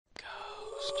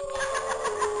I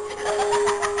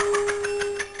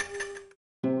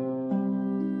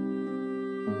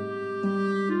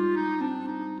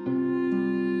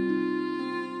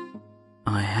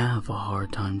have a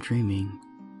hard time dreaming.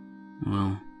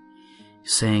 Well,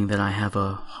 saying that I have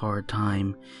a hard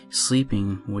time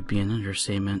sleeping would be an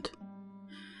understatement.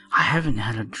 I haven't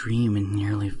had a dream in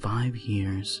nearly 5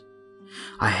 years.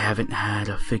 I haven't had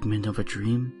a figment of a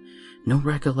dream, no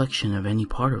recollection of any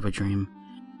part of a dream,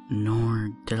 nor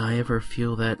did I ever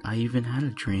feel that I even had a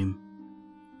dream.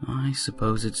 I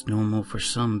suppose it's normal for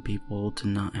some people to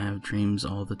not have dreams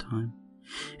all the time,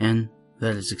 and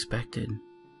that is expected.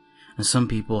 And some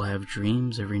people have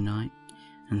dreams every night,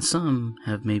 and some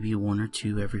have maybe 1 or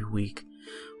 2 every week,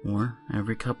 or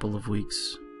every couple of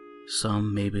weeks,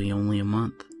 some maybe only a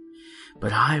month.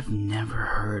 But I've never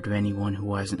heard of anyone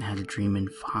who hasn't had a dream in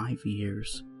 5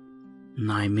 years. And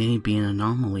I may be an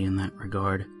anomaly in that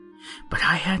regard, but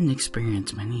I had an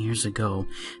experience many years ago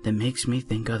that makes me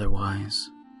think otherwise.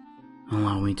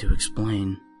 Allow me to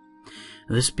explain.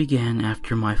 This began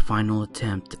after my final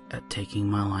attempt at taking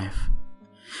my life.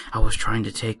 I was trying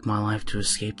to take my life to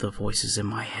escape the voices in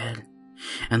my head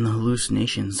and the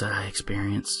hallucinations that I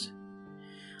experienced.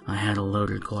 I had a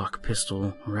loaded Glock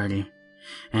pistol ready,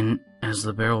 and as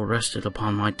the barrel rested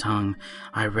upon my tongue,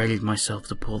 I readied myself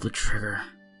to pull the trigger.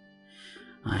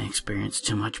 I experienced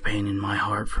too much pain in my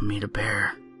heart for me to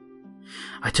bear.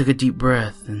 I took a deep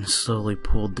breath and slowly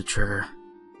pulled the trigger.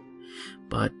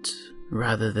 But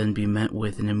rather than be met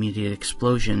with an immediate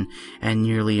explosion and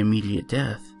nearly immediate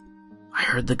death, I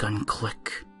heard the gun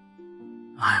click.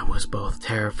 I was both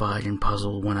terrified and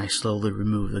puzzled when I slowly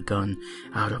removed the gun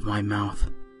out of my mouth.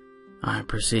 I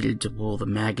proceeded to pull the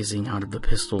magazine out of the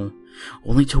pistol,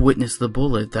 only to witness the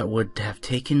bullet that would have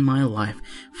taken my life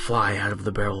fly out of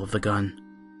the barrel of the gun.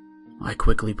 I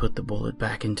quickly put the bullet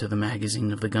back into the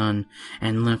magazine of the gun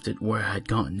and left it where I had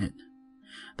gotten it.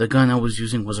 The gun I was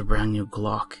using was a brand new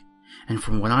Glock, and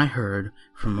from what I heard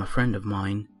from a friend of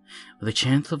mine, the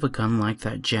chance of a gun like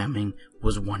that jamming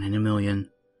was 1 in a million.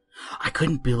 I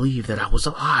couldn't believe that I was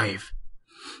alive,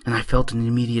 and I felt an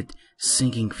immediate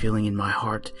sinking feeling in my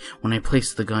heart when I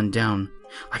placed the gun down,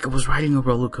 like I was riding a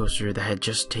roller coaster that had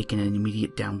just taken an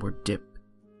immediate downward dip.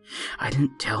 I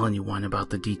didn't tell anyone about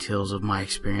the details of my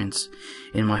experience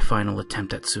in my final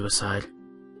attempt at suicide,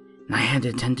 and I had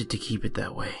intended to keep it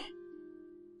that way.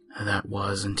 That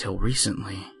was until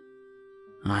recently.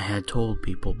 I had told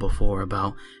people before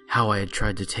about how I had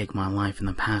tried to take my life in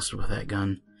the past with that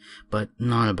gun, but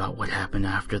not about what happened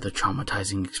after the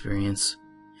traumatizing experience.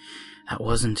 That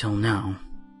was until now.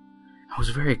 I was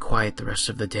very quiet the rest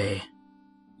of the day,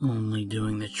 only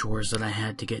doing the chores that I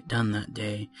had to get done that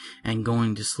day and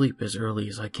going to sleep as early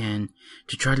as I can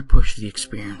to try to push the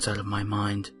experience out of my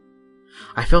mind.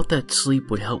 I felt that sleep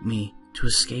would help me to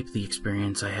escape the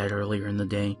experience I had earlier in the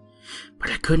day, but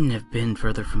I couldn't have been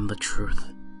further from the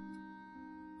truth.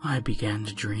 I began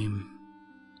to dream.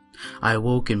 I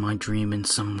awoke in my dream in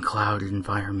some clouded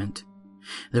environment.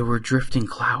 There were drifting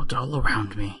clouds all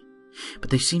around me, but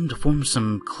they seemed to form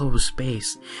some closed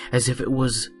space, as if it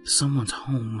was someone's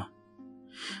home.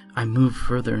 I moved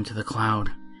further into the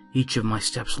cloud, each of my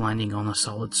steps landing on a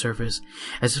solid surface,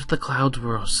 as if the clouds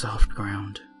were of soft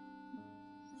ground.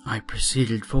 I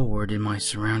proceeded forward in my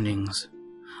surroundings.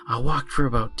 I walked for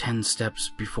about 10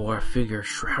 steps before a figure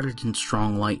shrouded in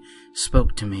strong light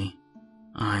spoke to me.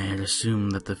 I had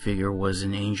assumed that the figure was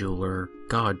an angel or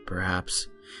God, perhaps,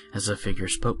 as the figure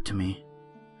spoke to me.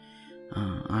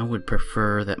 I would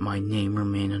prefer that my name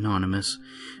remain anonymous,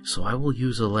 so I will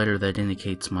use a letter that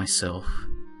indicates myself.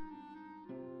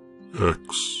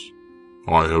 X.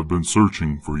 I have been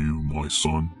searching for you, my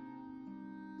son.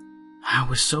 I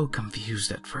was so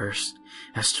confused at first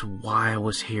as to why I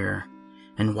was here,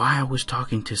 and why I was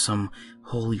talking to some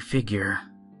holy figure.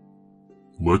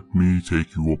 Let me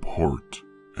take you apart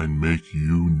and make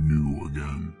you new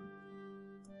again.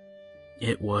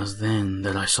 It was then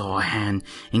that I saw a hand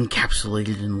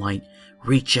encapsulated in light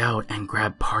reach out and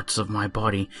grab parts of my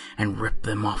body and rip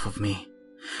them off of me,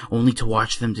 only to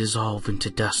watch them dissolve into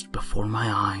dust before my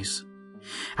eyes.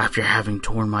 After having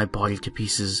torn my body to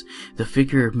pieces, the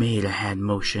figure made a hand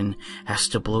motion as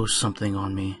to blow something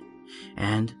on me,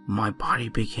 and my body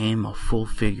became a full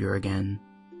figure again.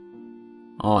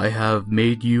 I have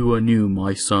made you anew,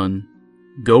 my son.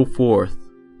 Go forth,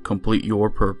 complete your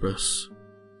purpose.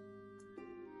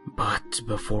 But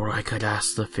before I could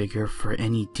ask the figure for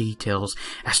any details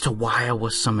as to why I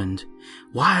was summoned,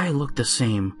 why I looked the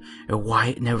same, or why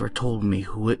it never told me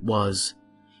who it was,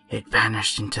 it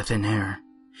vanished into thin air,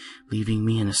 leaving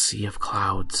me in a sea of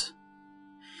clouds.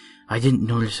 I didn't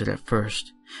notice it at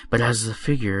first, but as the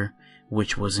figure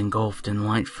which was engulfed in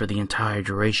light for the entire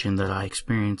duration that I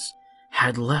experienced,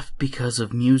 had left because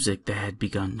of music that had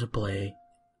begun to play.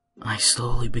 I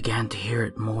slowly began to hear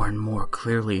it more and more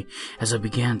clearly as I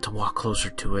began to walk closer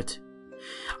to it.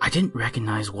 I didn't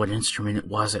recognize what instrument it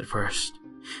was at first,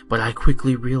 but I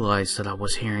quickly realized that I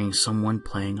was hearing someone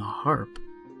playing a harp.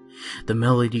 The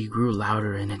melody grew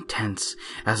louder and intense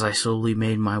as I slowly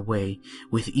made my way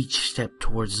with each step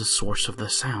towards the source of the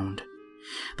sound.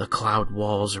 The cloud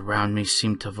walls around me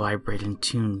seemed to vibrate in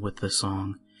tune with the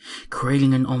song,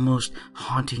 creating an almost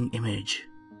haunting image.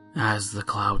 As the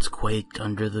clouds quaked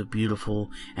under the beautiful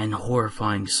and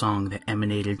horrifying song that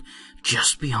emanated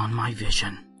just beyond my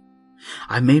vision,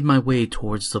 I made my way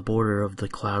towards the border of the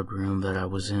cloud room that I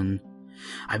was in.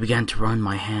 I began to run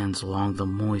my hands along the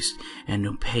moist and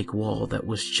opaque wall that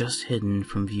was just hidden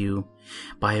from view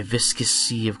by a viscous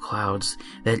sea of clouds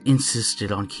that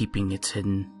insisted on keeping it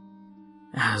hidden.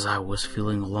 As I was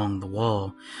feeling along the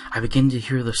wall, I began to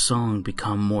hear the song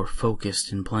become more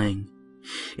focused in playing.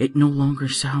 It no longer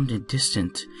sounded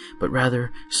distant, but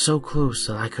rather so close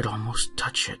that I could almost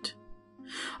touch it.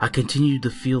 I continued to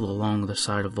feel along the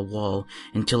side of the wall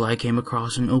until I came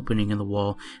across an opening in the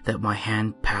wall that my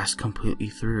hand passed completely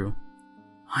through.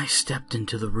 I stepped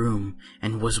into the room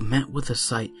and was met with a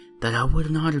sight that I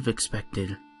would not have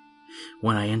expected.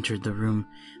 When I entered the room,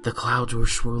 the clouds were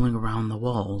swirling around the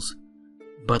walls,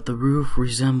 but the roof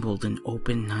resembled an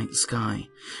open night sky,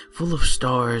 full of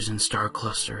stars and star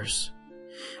clusters.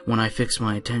 When I fixed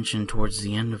my attention towards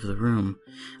the end of the room,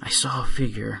 I saw a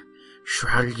figure,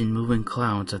 shrouded in moving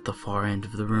clouds at the far end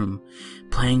of the room,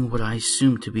 playing what I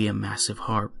assumed to be a massive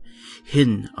harp,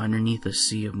 hidden underneath a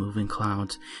sea of moving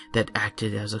clouds that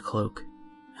acted as a cloak.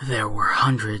 There were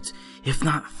hundreds, if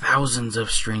not thousands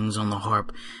of strings on the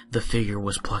harp the figure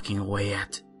was plucking away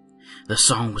at. The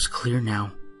song was clear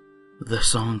now. The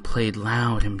song played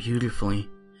loud and beautifully,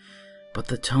 but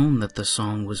the tone that the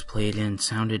song was played in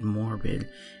sounded morbid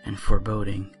and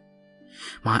foreboding.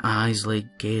 My eyes laid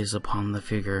gaze upon the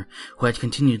figure, who had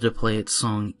continued to play its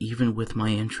song even with my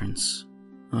entrance.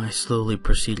 I slowly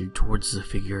proceeded towards the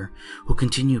figure, who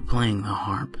continued playing the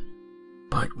harp.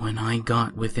 But when I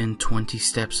got within 20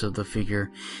 steps of the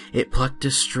figure, it plucked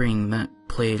a string that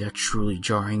played a truly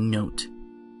jarring note.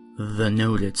 The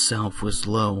note itself was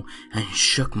low and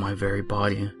shook my very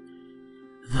body.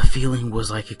 The feeling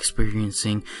was like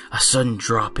experiencing a sudden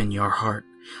drop in your heart,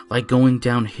 like going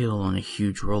downhill on a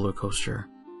huge roller coaster.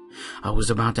 I was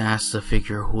about to ask the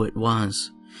figure who it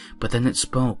was, but then it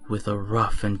spoke with a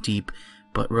rough and deep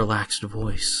but relaxed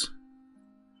voice.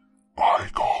 I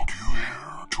called you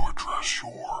here to address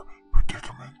your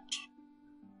predicament.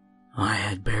 I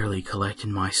had barely collected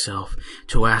myself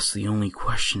to ask the only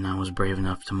question I was brave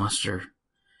enough to muster.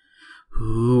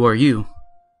 Who are you?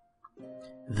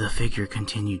 The figure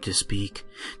continued to speak,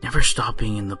 never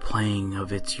stopping in the playing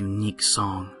of its unique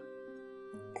song.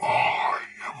 I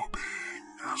am a being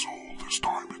as old as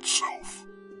time itself.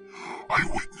 I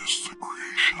witnessed the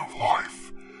creation of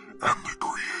life and the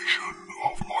creation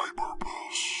of my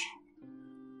purpose.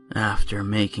 After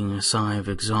making a sigh of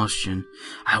exhaustion,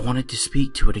 I wanted to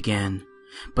speak to it again,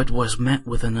 but was met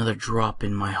with another drop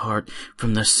in my heart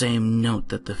from the same note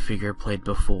that the figure played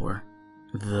before.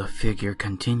 The figure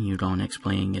continued on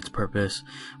explaining its purpose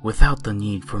without the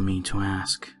need for me to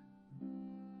ask.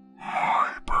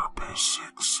 My purpose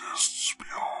exists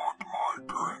beyond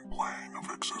my current plane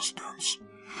of existence,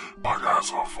 but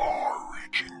has a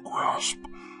far-reaching grasp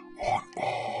on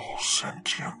all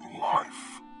sentient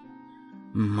life.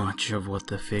 Much of what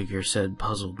the figure said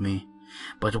puzzled me,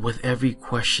 but with every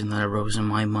question that arose in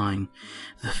my mind,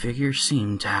 the figure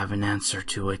seemed to have an answer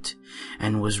to it,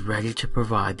 and was ready to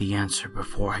provide the answer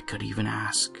before I could even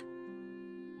ask.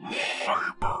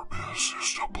 My purpose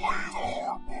is to play the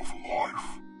harp of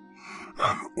life,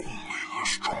 and only the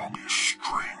strongest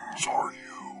strings are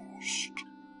used.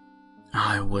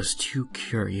 I was too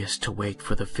curious to wait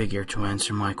for the figure to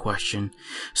answer my question,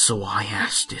 so I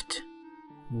asked it.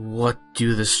 What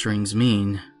do the strings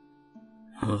mean?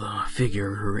 The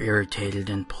figure grew irritated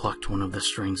and plucked one of the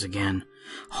strings again,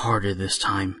 harder this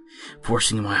time,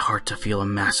 forcing my heart to feel a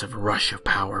massive rush of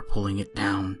power pulling it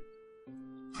down.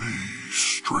 These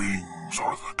strings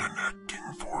are the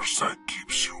connecting force that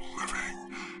keeps you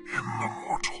living in the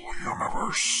mortal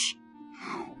universe.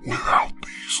 Without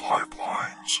these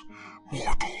lifelines,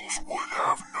 mortals would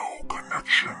have no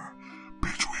connection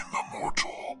between the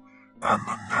mortal and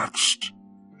the next,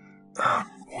 and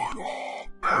would all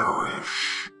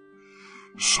perish.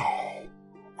 So,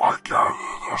 I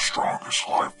gather the strongest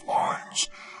lifelines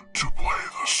to play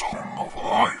the song of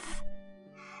life.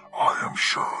 I am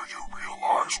sure you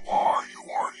realize why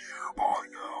you are here by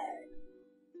now.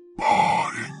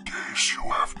 case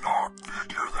you have not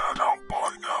figured that out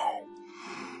by now,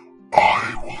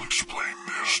 I will explain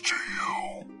this to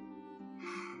you.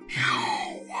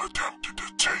 You attempted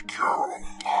to take your own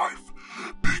life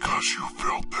because you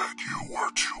felt that you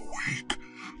were too weak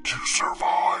to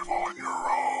survive on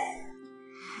your own.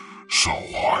 So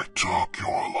I took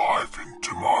your life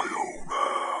into my own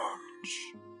hands.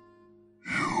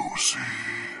 You see,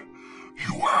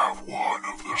 you have one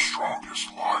of the strongest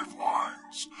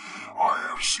lifelines I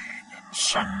have seen in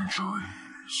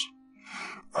centuries,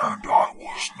 and I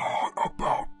was not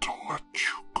about to let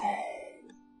you go.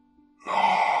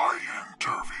 I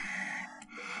intervened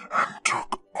and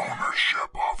took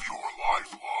ownership of your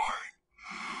lifeline,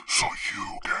 so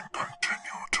you can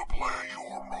continue to play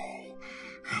your role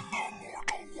in the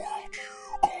mortal world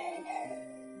you call home.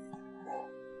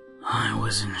 I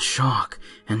was in shock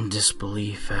and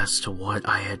disbelief as to what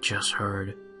I had just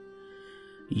heard.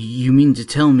 You mean to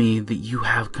tell me that you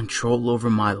have control over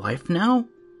my life now?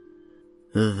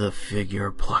 The figure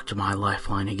plucked my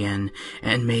lifeline again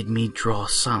and made me draw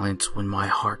silence when my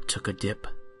heart took a dip.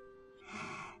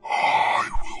 I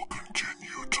will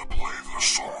continue to play the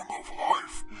song of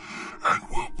life and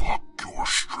will pluck your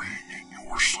string in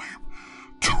your sleep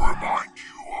to remind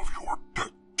you of your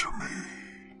debt to me.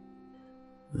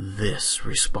 This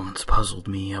response puzzled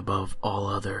me above all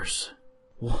others.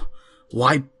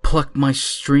 Why pluck my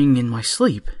string in my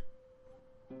sleep?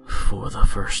 For the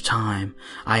first time,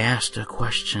 I asked a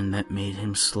question that made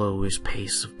him slow his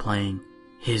pace of playing.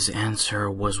 His answer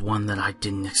was one that I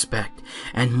didn't expect,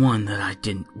 and one that I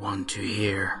didn't want to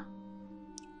hear.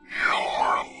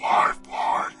 Your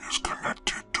lifeline is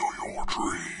connected to your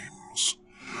dreams,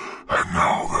 and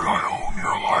now that I own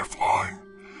your lifeline,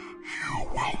 you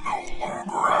will no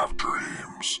longer have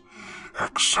dreams,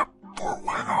 except for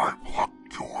when I pluck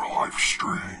your life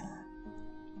string.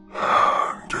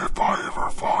 And if I ever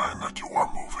find that you are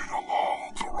moving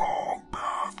along the wrong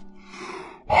path,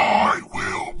 I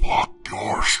will pluck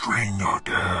your string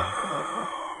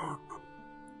again.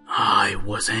 I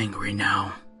was angry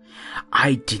now.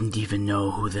 I didn't even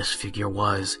know who this figure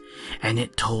was, and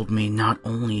it told me not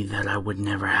only that I would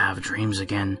never have dreams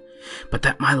again, but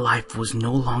that my life was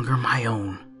no longer my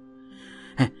own.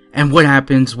 And what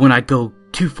happens when I go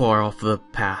too far off the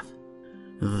path?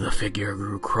 The figure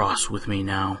grew cross with me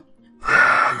now. Then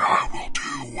I will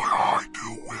do what I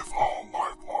do with all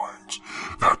lifelines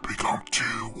that become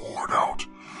too worn out.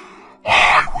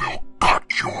 I will cut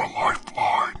your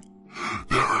lifeline.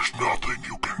 There is nothing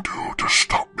you can do to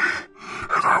stop me,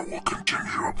 and I will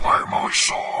continue to play my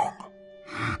song.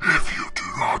 If you do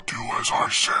not do as I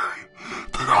say,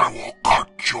 then I will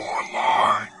cut your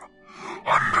line.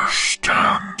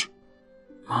 Understand?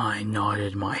 I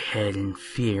nodded my head in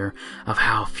fear of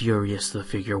how furious the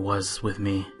figure was with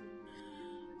me.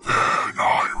 Then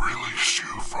I release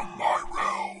you from my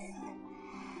realm.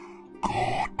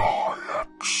 Goodbye,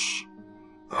 X.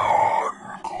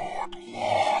 And good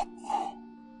luck.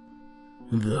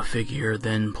 The figure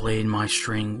then played my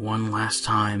string one last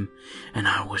time, and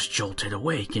I was jolted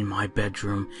awake in my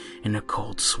bedroom in a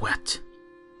cold sweat.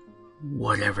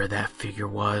 Whatever that figure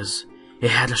was,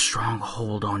 it had a strong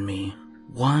hold on me.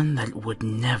 One that would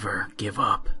never give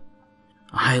up.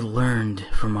 I learned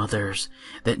from others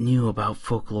that knew about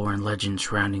folklore and legend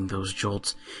surrounding those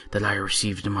jolts that I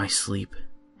received in my sleep.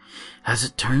 As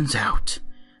it turns out,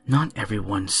 not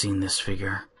everyone's seen this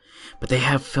figure, but they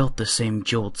have felt the same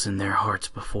jolts in their hearts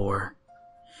before.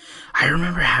 I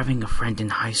remember having a friend in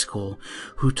high school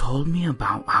who told me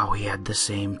about how he had the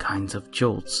same kinds of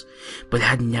jolts, but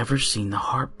had never seen the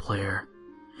harp player.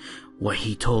 What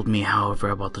he told me, however,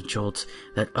 about the jolts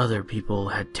that other people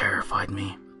had terrified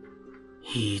me.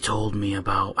 He told me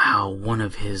about how one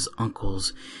of his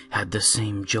uncles had the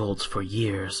same jolts for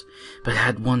years, but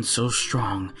had one so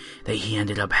strong that he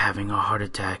ended up having a heart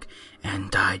attack and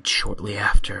died shortly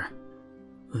after.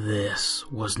 This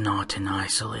was not an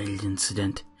isolated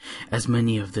incident, as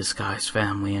many of this guy's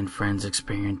family and friends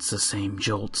experienced the same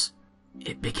jolts.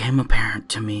 It became apparent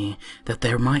to me that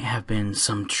there might have been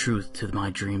some truth to my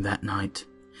dream that night.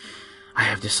 I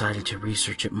have decided to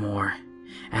research it more,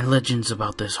 and legends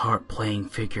about this harp-playing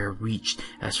figure reached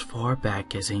as far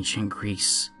back as ancient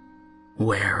Greece,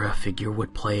 where a figure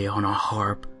would play on a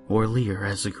harp, or lyre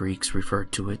as the Greeks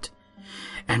referred to it,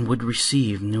 and would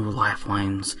receive new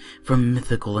lifelines from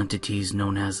mythical entities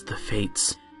known as the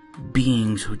Fates,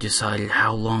 beings who decided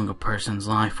how long a person's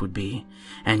life would be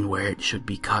and where it should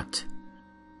be cut.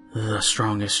 The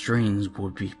strongest strings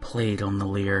would be played on the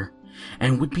lyre,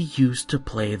 and would be used to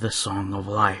play the Song of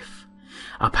Life,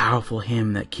 a powerful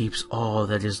hymn that keeps all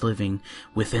that is living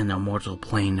within a mortal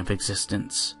plane of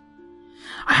existence.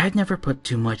 I had never put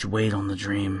too much weight on the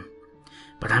dream,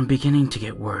 but I'm beginning to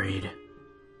get worried.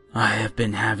 I have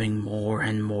been having more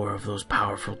and more of those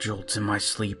powerful jolts in my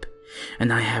sleep,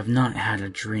 and I have not had a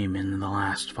dream in the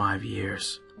last 5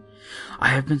 years. I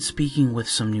have been speaking with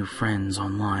some new friends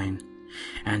online,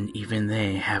 and even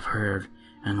they have heard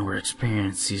and or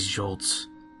experienced these jolts.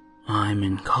 I'm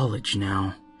in college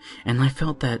now, and I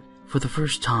felt that for the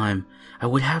first time I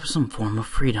would have some form of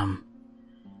freedom.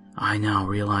 I now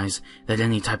realize that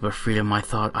any type of freedom I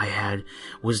thought I had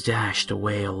was dashed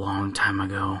away a long time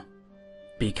ago.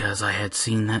 Because I had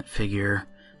seen that figure,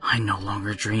 I no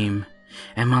longer dream,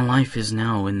 and my life is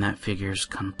now in that figure's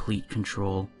complete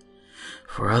control.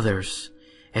 For others,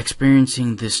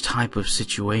 experiencing this type of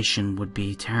situation would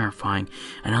be terrifying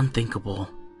and unthinkable.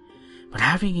 But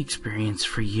having experienced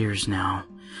for years now,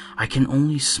 I can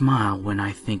only smile when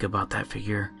I think about that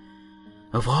figure.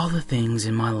 Of all the things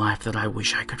in my life that I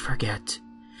wish I could forget,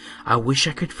 I wish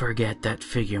I could forget that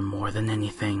figure more than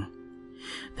anything.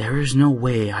 There is no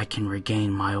way I can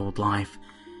regain my old life,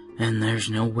 and there's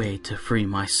no way to free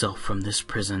myself from this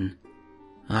prison.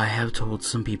 I have told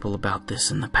some people about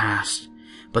this in the past,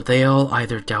 but they all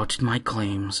either doubted my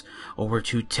claims or were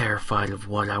too terrified of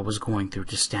what I was going through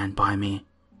to stand by me.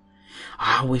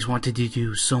 I always wanted to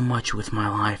do so much with my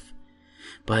life,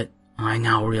 but I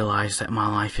now realize that my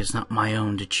life is not my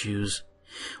own to choose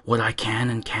what I can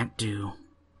and can't do.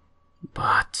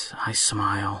 But I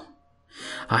smile.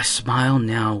 I smile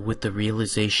now with the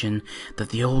realization that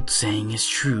the old saying is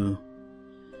true.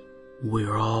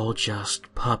 We're all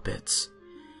just puppets,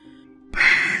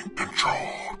 being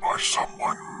controlled by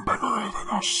someone bigger than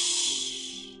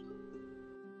us.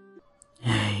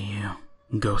 Hey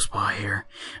you, Ghostpaw here,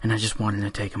 and I just wanted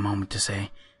to take a moment to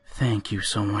say thank you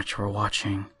so much for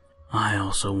watching. I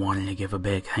also wanted to give a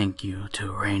big thank you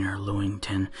to Raener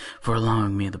Lewington for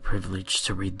allowing me the privilege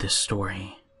to read this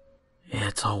story.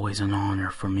 It's always an honor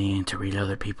for me to read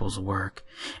other people's work,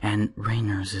 and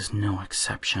Raener's is no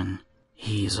exception.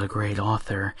 He's a great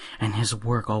author, and his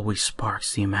work always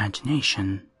sparks the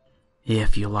imagination.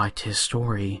 If you liked his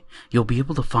story, you'll be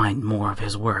able to find more of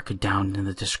his work down in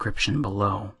the description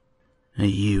below.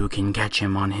 You can catch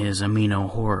him on his Amino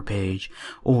Horror page,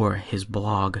 or his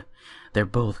blog. They're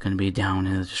both going to be down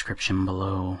in the description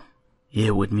below.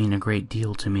 It would mean a great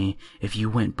deal to me if you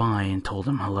went by and told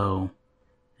him hello.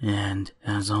 And,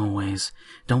 as always,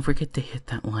 don't forget to hit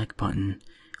that like button,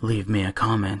 leave me a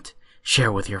comment,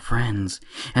 share with your friends,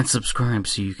 and subscribe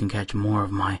so you can catch more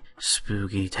of my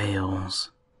spooky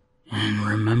tales. And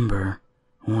remember,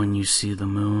 when you see the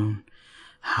moon,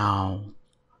 howl.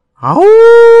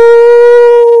 Ow!